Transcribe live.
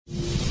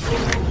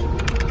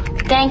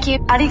Thank you.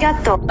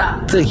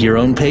 Arigato. The Your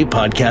Own Pay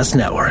Podcast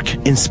Network,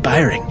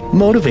 inspiring,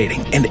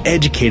 motivating, and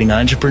educating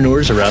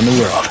entrepreneurs around the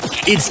world.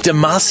 It's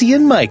Demasi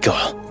and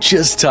Michael,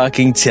 just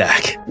talking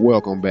tech.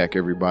 Welcome back,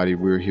 everybody.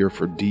 We're here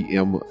for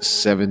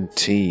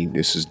DM17.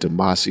 This is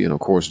Demasi, and of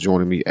course,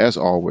 joining me, as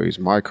always,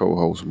 my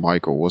co-host,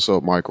 Michael. What's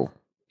up, Michael?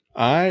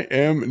 I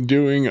am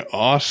doing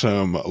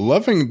awesome.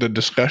 Loving the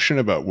discussion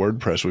about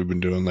WordPress we've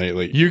been doing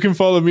lately. You can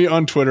follow me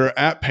on Twitter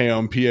at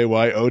Payon,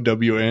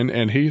 P-A-Y-O-W-N,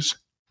 and he's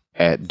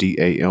at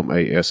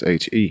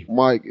D-A-M-A-S-H-E.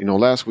 Mike,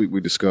 last week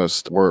we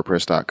discussed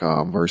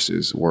WordPress.com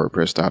versus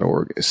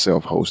WordPress.org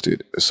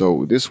self-hosted.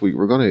 So this week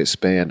we're going to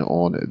expand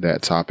on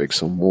that topic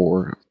some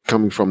more,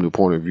 coming from the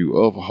point of view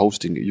of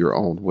hosting your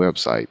own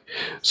website.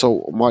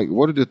 So Mike,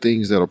 what are the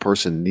things that a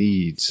person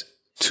needs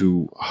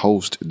to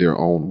host their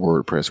own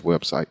WordPress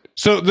website?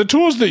 So the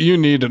tools that you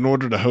need in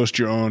order to host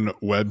your own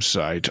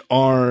website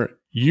are: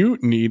 you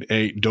need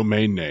a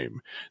domain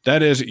name.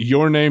 That is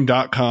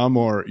yourname.com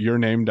or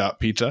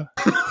yourname.pizza.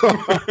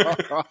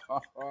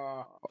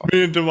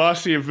 Me and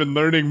Demasi have been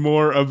learning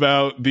more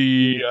about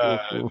the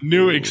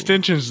new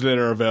extensions that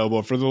are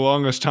available. For the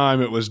longest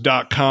time, it was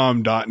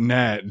 .com,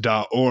 .net,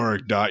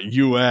 .org,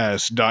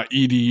 .us,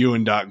 .edu,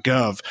 and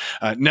 .gov.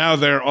 Now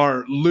there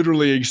are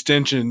literally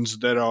extensions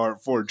that are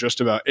for just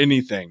about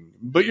anything.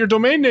 But your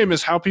domain name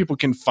is how people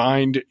can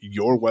find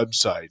your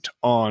website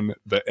on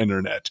the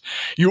internet.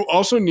 You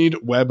also need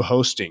web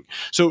hosting.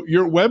 So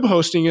your web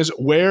hosting is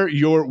where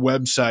your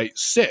website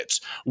sits,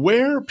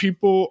 where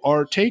people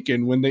are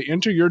taken when they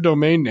enter your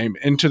domain name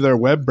into their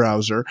web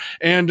browser,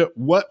 and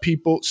what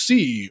people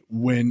see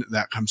when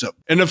that comes up.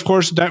 And of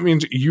course, that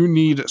means you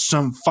need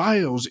some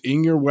files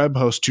in your web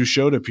host to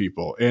show to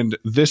people. And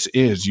this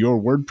is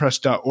your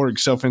WordPress.org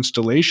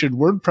self-installation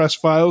WordPress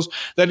files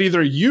that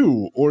either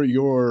you or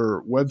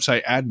your website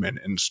admin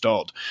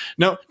installed.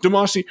 Now,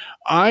 Demasi,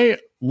 I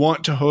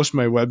want to host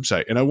my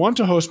website, and I want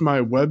to host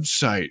my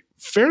website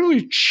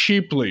fairly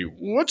cheaply.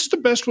 What's the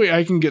best way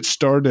I can get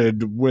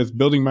started with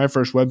building my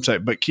first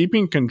website, but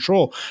keeping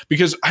control?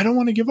 Because I don't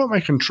want to give up my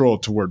control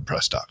to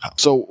WordPress.com.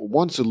 So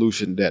one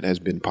solution that has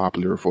been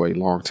popular for a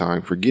long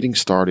time for getting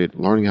started,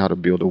 learning how to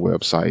build a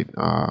website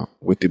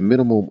with the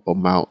minimum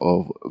amount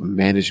of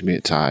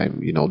management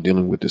time,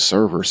 dealing with the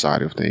server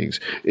side of things,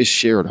 is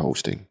shared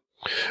hosting.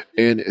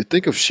 And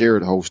think of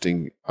shared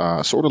hosting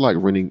sort of like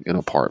renting an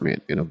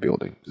apartment in a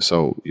building.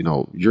 So,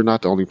 you're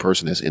not the only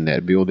person that's in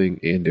that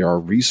building, and there are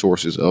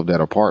resources of that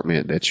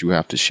apartment that you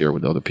have to share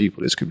with other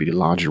people. This could be the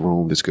laundry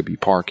room. This could be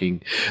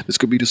parking. This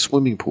could be the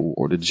swimming pool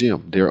or the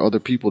gym. There are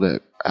other people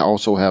that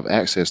also have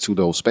access to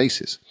those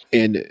spaces.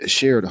 In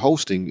shared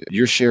hosting,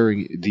 you're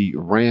sharing the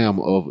RAM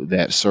of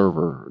that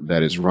server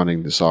that is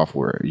running the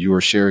software. You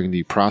are sharing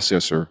the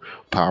processor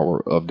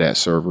power of that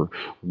server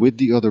with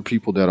the other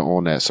people that are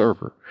on that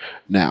server.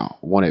 Now,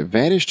 one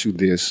advantage to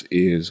this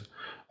is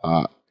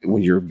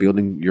when you're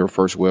building your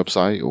first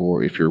website,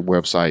 or if your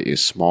website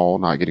is small,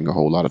 not getting a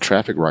whole lot of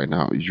traffic right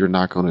now, you're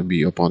not going to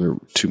be up under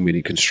too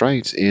many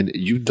constraints, and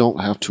you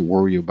don't have to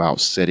worry about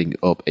setting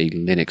up a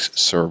Linux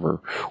server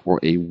or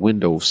a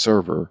Windows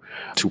server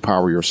to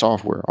power your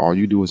software. All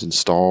you do is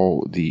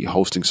install the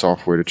hosting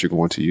software that you're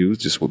going to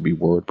use. This would be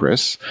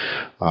WordPress,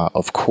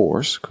 of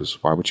course,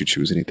 because why would you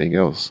choose anything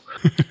else?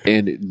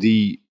 And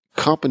the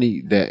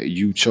company that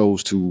you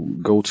chose to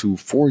go to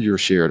for your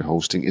shared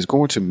hosting is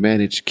going to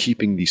manage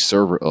keeping the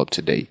server up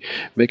to date,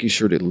 making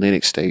sure that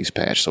Linux stays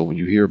patched. So when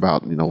you hear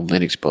about,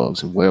 Linux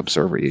bugs and web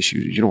server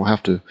issues, you don't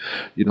have to,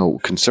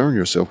 concern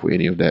yourself with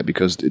any of that,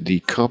 because the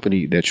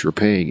company that you're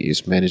paying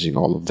is managing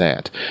all of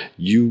that.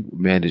 You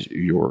manage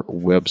your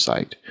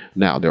website.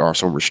 Now, there are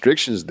some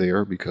restrictions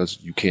there, because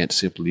you can't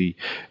simply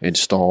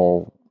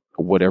install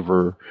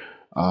whatever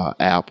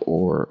app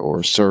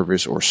or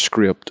service or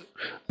script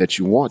that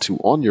you want to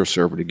on your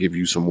server to give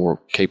you some more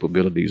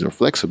capabilities or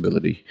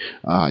flexibility.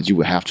 You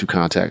would have to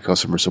contact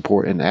customer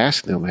support and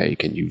ask them, hey,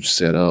 can you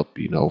set up,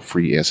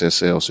 free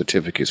SSL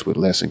certificates with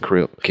Let's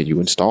Encrypt? Can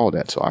you install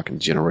that so I can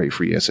generate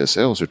free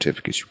SSL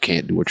certificates? You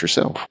can't do it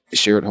yourself.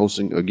 Shared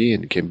hosting,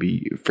 again, can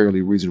be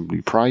fairly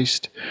reasonably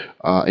priced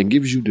and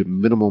gives you the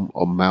minimum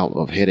amount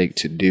of headache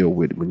to deal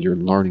with when you're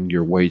learning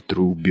your way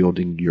through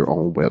building your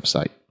own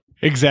website.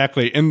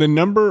 Exactly. And the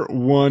number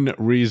one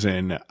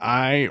reason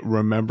I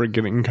remember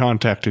getting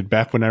contacted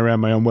back when I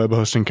ran my own web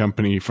hosting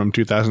company from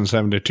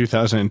 2007 to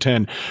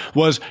 2010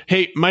 was,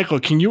 hey, Michael,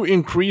 can you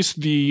increase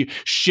the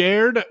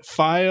shared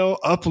file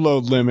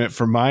upload limit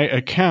for my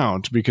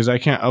account? Because I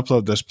can't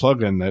upload this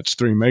plugin that's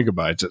 3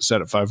 megabytes. It's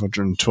set at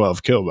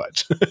 512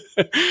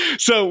 kilobytes.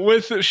 So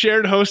with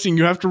shared hosting,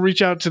 you have to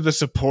reach out to the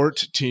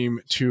support team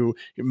to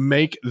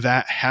make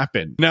that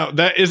happen. Now,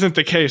 that isn't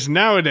the case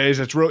nowadays.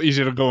 It's real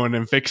easy to go in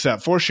and fix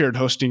that for shared shared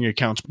hosting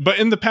accounts. But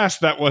in the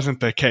past, that wasn't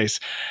the case.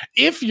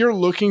 If you're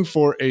looking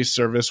for a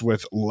service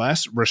with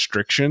less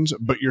restrictions,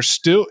 but you're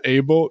still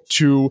able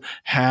to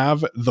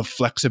have the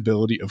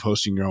flexibility of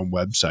hosting your own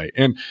website.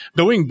 And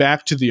going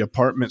back to the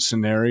apartment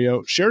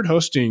scenario, shared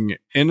hosting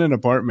in an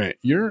apartment,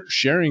 you're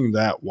sharing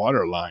that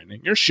water line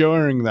and you're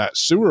sharing that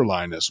sewer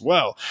line as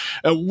well.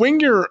 When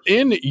you're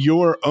in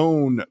your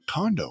own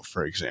condo,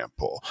 for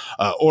example,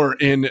 or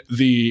in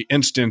the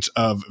instance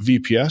of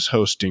VPS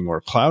hosting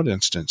or cloud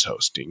instance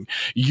hosting,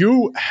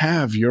 you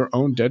have your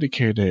own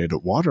dedicated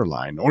water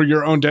line or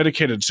your own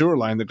dedicated sewer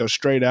line that goes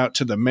straight out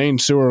to the main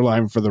sewer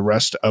line for the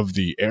rest of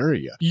the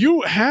area.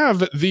 You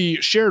have the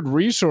shared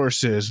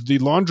resources, the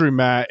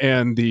laundromat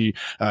and the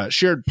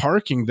shared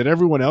parking that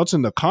everyone else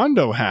in the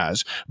condo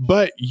has,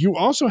 but you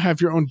also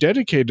have your own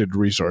dedicated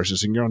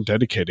resources and your own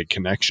dedicated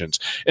connections.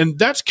 And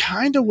that's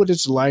kind of what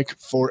it's like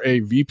for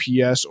a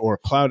VPS or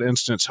cloud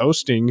instance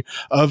hosting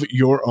of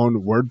your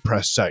own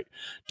WordPress site.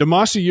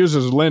 Demasi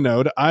uses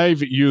Linode.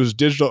 I've used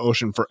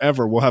DigitalOcean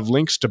forever. We'll have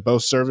links to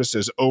both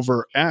services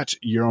over at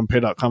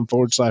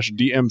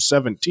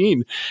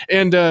yourownpay.com/DM17.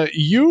 And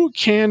you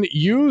can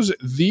use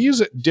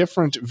these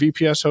different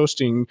VPS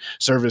hosting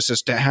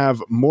services to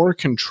have more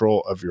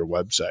control of your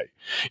website.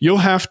 You'll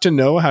have to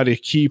know how to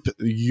keep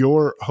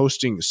your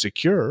hosting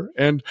secure.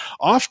 And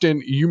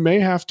often you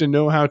may have to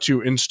know how to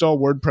install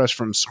WordPress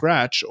from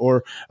scratch,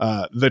 or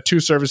the two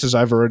services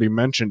I've already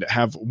mentioned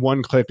have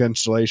one-click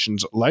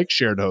installations like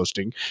shared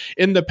hosting.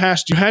 In the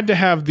past, you had to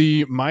have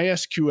the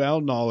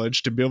MySQL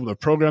knowledge to be able to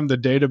program the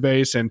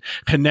database and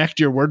connect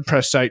your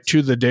WordPress site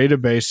to the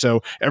database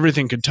so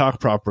everything could talk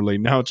properly.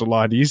 Now it's a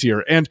lot easier.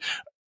 And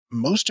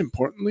most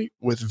importantly,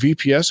 with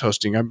VPS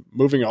hosting, I'm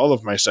moving all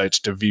of my sites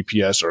to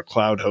VPS or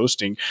cloud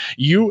hosting.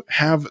 You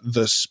have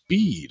the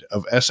speed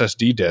of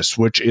SSD disks,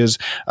 which is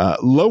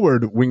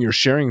lowered when you're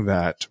sharing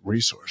that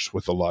resource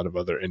with a lot of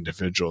other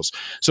individuals.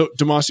 So,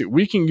 Demasi,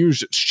 we can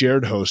use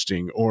shared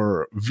hosting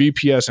or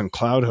VPS and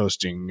cloud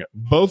hosting,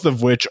 both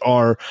of which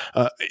are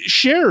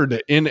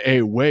shared in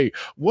a way.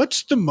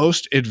 What's the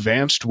most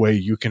advanced way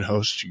you can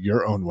host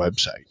your own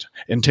website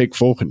and take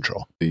full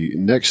control? The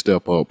next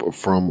step up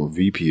from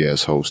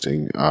VPS hosting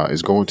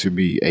is going to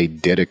be a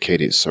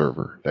dedicated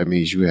server. That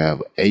means you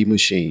have a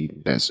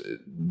machine that's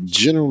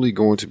generally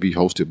going to be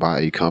hosted by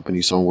a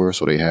company somewhere,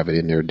 so they have it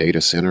in their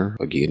data center.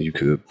 Again, you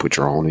could put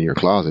your own in your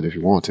closet if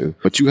you want to,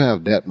 but you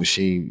have that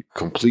machine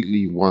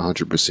completely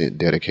 100%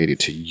 dedicated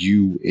to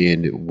you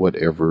in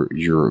whatever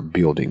you're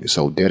building.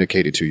 So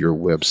dedicated to your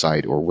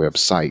website or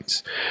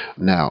websites.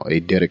 Now, a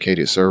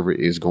dedicated server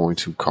is going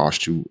to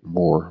cost you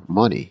more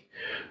money.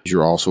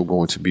 You're also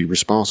going to be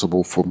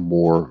responsible for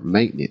more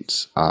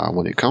maintenance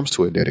when it comes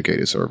to a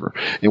dedicated server.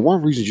 And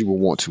one reason you will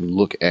want to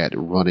look at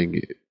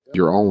running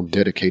your own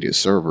dedicated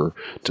server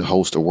to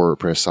host a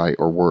WordPress site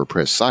or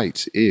WordPress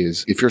sites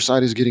is if your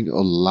site is getting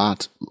a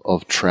lot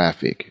of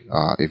traffic,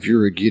 if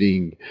you're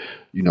getting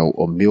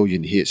 1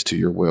 million hits to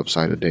your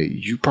website a day,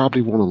 you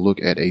probably want to look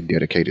at a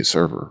dedicated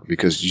server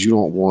because you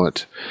don't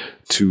want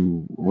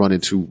to run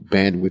into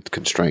bandwidth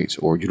constraints,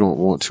 or you don't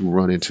want to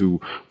run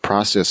into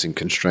processing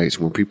constraints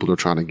when people are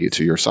trying to get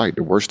to your site.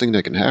 The worst thing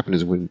that can happen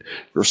is when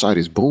your site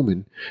is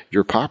booming,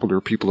 you're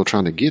popular, people are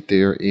trying to get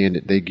there,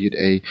 and they get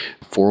a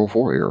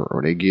 404 error,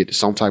 or they get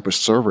some type of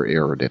server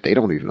error that they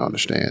don't even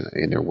understand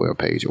in their web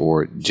page,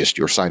 or just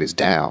your site is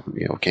down,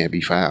 can't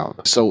be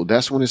found. So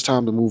that's when it's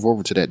time to move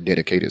over to that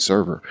dedicated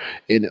server.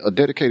 In a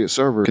dedicated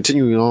server,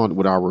 continuing on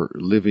with our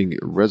living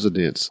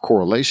residence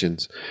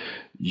correlations,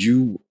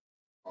 you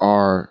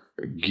are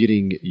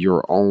getting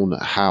your own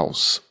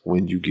house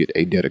when you get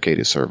a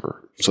dedicated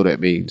server. So that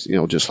means,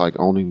 just like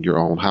owning your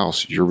own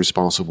house, you're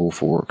responsible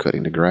for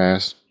cutting the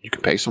grass. You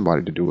can pay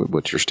somebody to do it,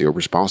 but you're still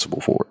responsible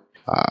for it.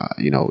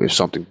 If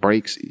something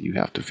breaks, you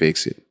have to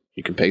fix it.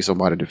 You can pay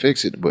somebody to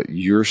fix it, but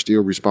you're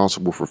still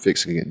responsible for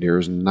fixing it.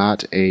 There's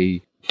not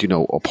a,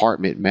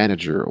 apartment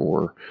manager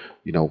or,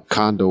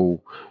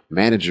 condo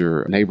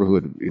manager,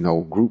 neighborhood,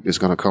 group is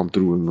going to come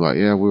through and be like,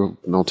 yeah,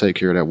 we'll take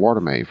care of that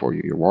water main for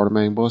you. Your water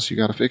main bust, you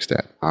got to fix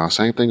that.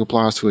 Same thing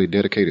applies to a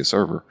dedicated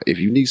server. If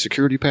you need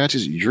security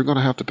patches, you're going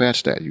to have to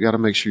patch that. You got to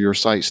make sure your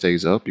site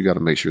stays up. You got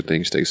to make sure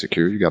things stay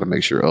secure. You got to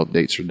make sure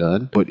updates are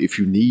done. But if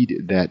you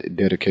need that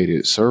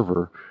dedicated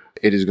server,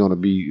 it is going to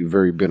be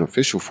very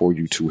beneficial for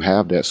you to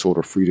have that sort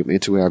of freedom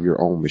and to have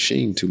your own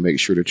machine to make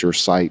sure that your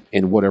site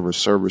and whatever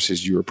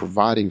services you are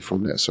providing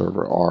from that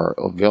server are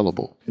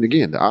available. And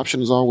again, the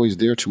option is always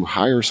there to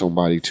hire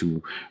somebody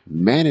to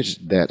manage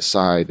that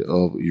side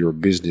of your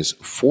business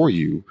for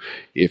you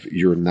if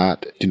you're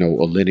not, a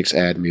Linux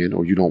admin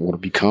or you don't want to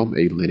become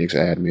a Linux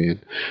admin.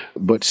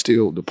 But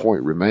still, the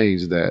point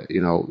remains that,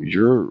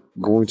 you're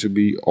going to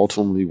be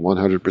ultimately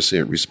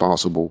 100%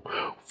 responsible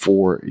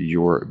for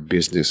your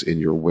business and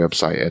your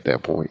website at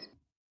that point.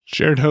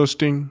 Shared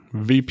hosting,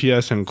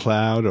 VPS and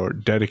cloud, or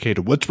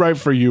dedicated? What's right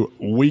for you?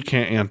 We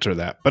can't answer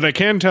that. But I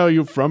can tell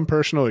you from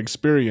personal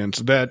experience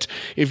that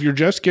if you're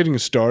just getting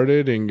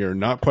started and you're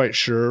not quite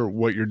sure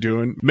what you're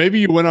doing, maybe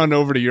you went on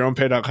over to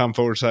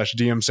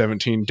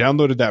yourownpay.com/DM17,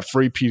 downloaded that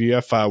free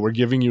PDF file we're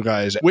giving you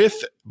guys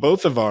with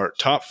both of our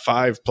top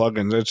 5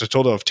 plugins. It's a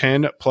total of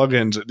 10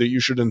 plugins that you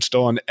should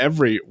install on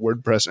every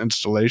WordPress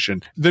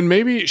installation. Then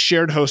maybe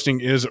shared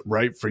hosting is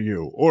right for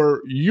you.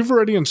 Or you've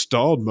already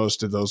installed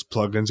most of those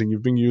plugins and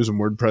you've been using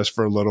WordPress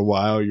for a little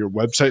while. Your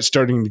website's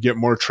starting to get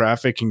more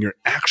traffic and you're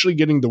actually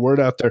getting the word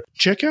out there.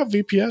 Check out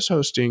VPS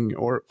hosting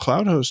or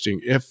cloud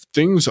hosting if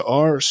things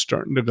are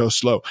starting to go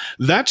slow.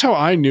 That's how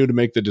I knew to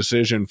make the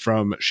decision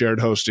from shared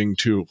hosting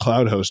to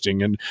cloud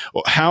hosting, and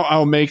how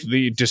I'll make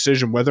the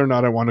decision whether or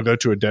not I want to go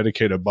to a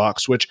dedicated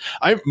box, which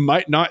I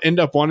might not end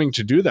up wanting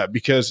to do that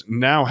because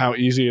now how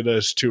easy it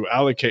is to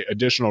allocate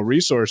additional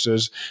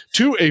resources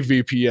to a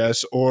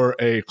VPS or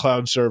a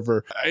cloud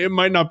server. It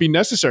might not be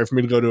necessary for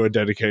me to go to a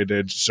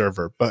dedicated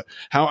server, but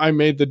how I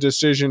made the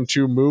decision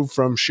to move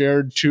from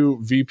shared to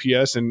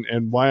VPS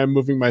and why I'm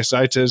moving my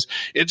sites is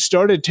it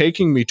started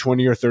taking me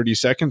 20 or 30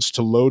 seconds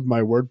to load my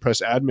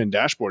WordPress admin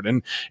dashboard.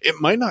 And it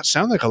might not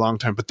sound like a long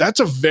time, but that's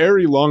a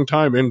very long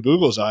time in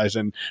Google's eyes,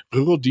 and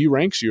Google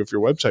deranks you if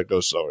your website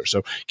goes slower.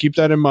 So keep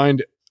that in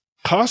mind.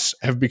 Costs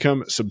have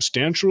become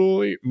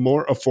substantially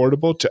more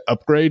affordable to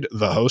upgrade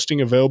the hosting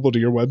available to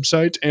your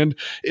website, and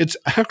it's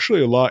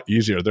actually a lot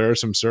easier. There are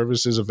some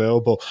services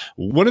available.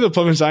 One of the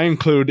plugins I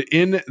include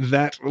in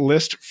that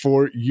list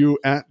for you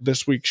at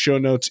this week's show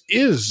notes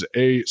is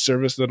a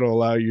service that will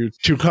allow you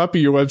to copy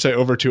your website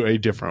over to a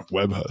different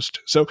web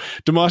host. So,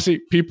 Demasi,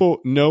 people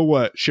know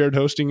what shared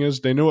hosting is.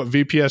 They know what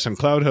VPS and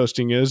cloud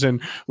hosting is,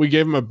 and we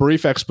gave them a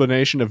brief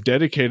explanation of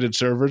dedicated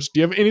servers.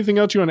 Do you have anything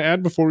else you want to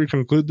add before we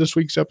conclude this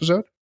week's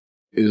episode?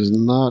 It is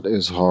not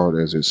as hard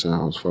as it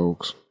sounds,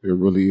 folks. It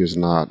really is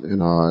not.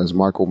 And as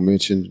Michael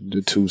mentioned,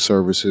 the 2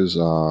 services,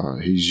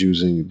 he's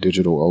using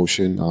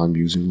DigitalOcean. I'm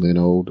using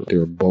Linode.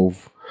 They're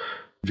both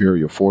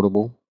very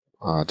affordable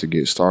to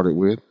get started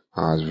with.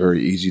 It's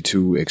very easy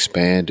to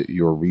expand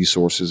your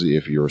resources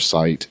if your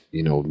site,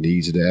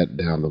 needs that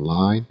down the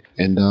line.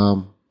 And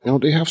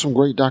they have some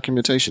great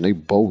documentation. They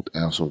both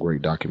have some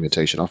great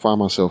documentation. I find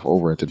myself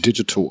over at the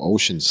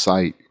DigitalOcean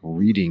site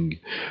reading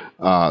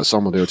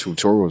some of their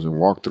tutorials and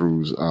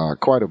walkthroughs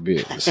quite a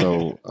bit.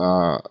 So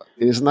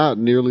it's not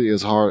nearly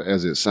as hard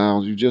as it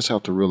sounds. You just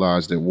have to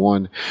realize that,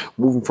 one,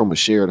 moving from a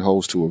shared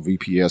host to a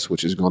VPS,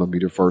 which is going to be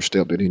the first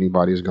step that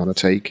anybody is going to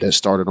take that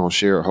started on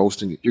shared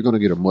hosting, you're going to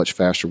get a much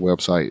faster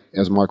website.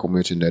 As Michael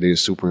mentioned, that is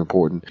super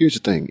important. Here's the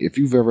thing. If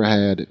you've ever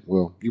had,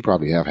 well, you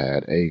probably have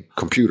had a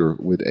computer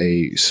with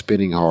a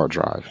spinning hard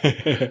drive,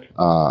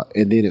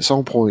 and then at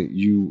some point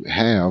you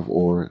have,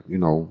 or,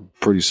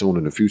 pretty soon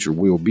in the future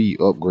will be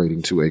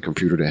upgrading to a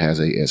computer that has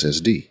a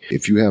SSD.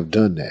 If you have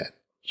done that,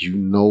 you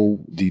know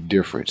the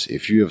difference.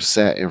 If you have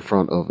sat in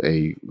front of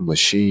a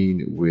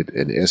machine with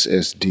an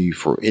SSD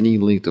for any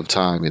length of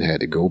time and had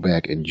to go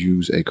back and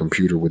use a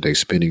computer with a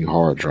spinning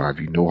hard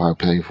drive, you know how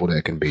painful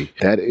that can be.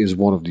 That is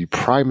one of the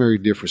primary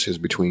differences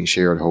between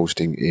shared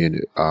hosting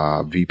and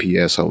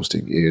VPS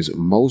hosting. Is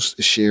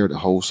most shared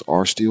hosts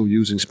are still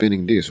using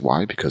spinning disks.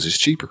 Why? Because it's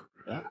cheaper.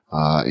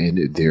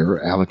 And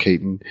they're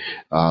allocating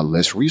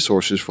less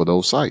resources for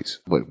those sites.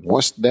 But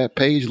once that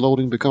page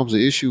loading becomes an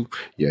issue,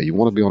 you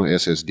want to be on an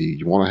SSD.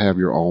 You want to have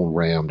your own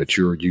RAM that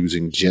you're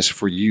using just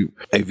for you.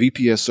 A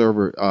VPS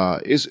server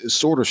is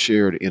sort of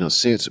shared in a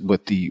sense,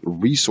 but the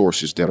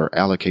resources that are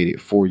allocated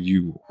for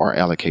you are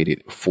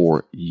allocated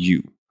for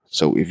you.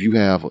 So if you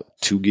have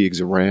 2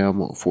 gigs of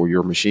RAM for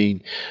your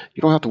machine,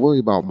 you don't have to worry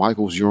about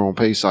Michael's Your Own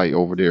Pay site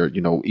over there,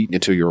 eating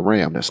into your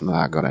RAM. That's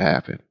not going to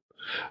happen.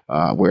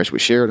 Whereas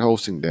with shared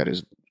hosting, that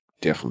is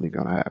definitely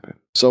going to happen.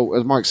 So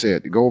as Mike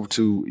said, go over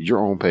to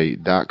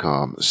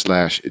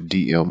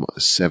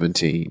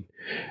yourownpay.com/DM17.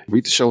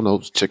 Read the show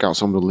notes. Check out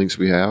some of the links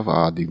we have.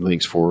 The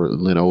links for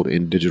Linode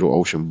and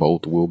DigitalOcean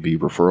both will be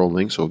referral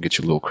links, so it'll get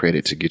you a little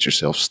credit to get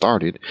yourself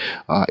started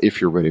if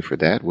you're ready for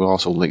that. We'll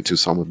also link to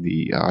some of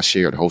the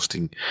shared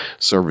hosting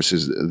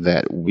services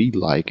that we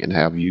like and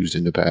have used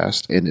in the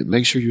past. And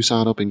make sure you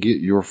sign up and get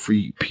your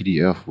free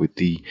PDF with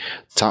the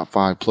top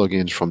 5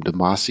 plugins from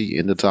Demasi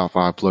and the top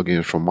 5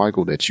 plugins from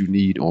Michael that you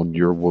need on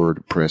your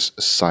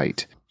WordPress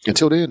site.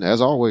 Until then,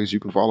 as always, you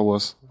can follow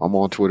us. I'm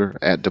on Twitter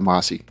at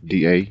Damashe,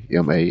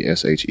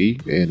 D-A-M-A-S-H-E,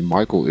 and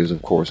Michael is,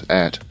 of course,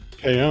 at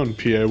Payon,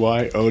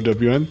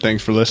 P-A-Y-O-W-N.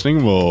 Thanks for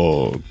listening.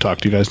 We'll talk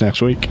to you guys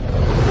next week.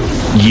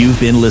 You've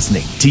been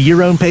listening to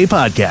Your Own Pay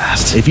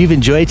Podcast. If you've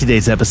enjoyed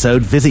today's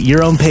episode, visit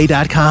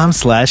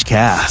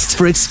yourownpay.com/cast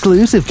for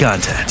exclusive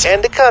content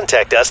and to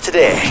contact us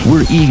today.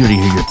 We're eager to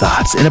hear your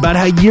thoughts and about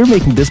how you're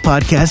making this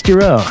podcast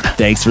your own.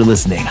 Thanks for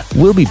listening.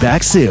 We'll be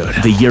back soon.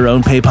 The Your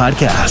Own Pay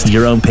Podcast,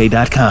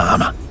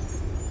 yourownpay.com.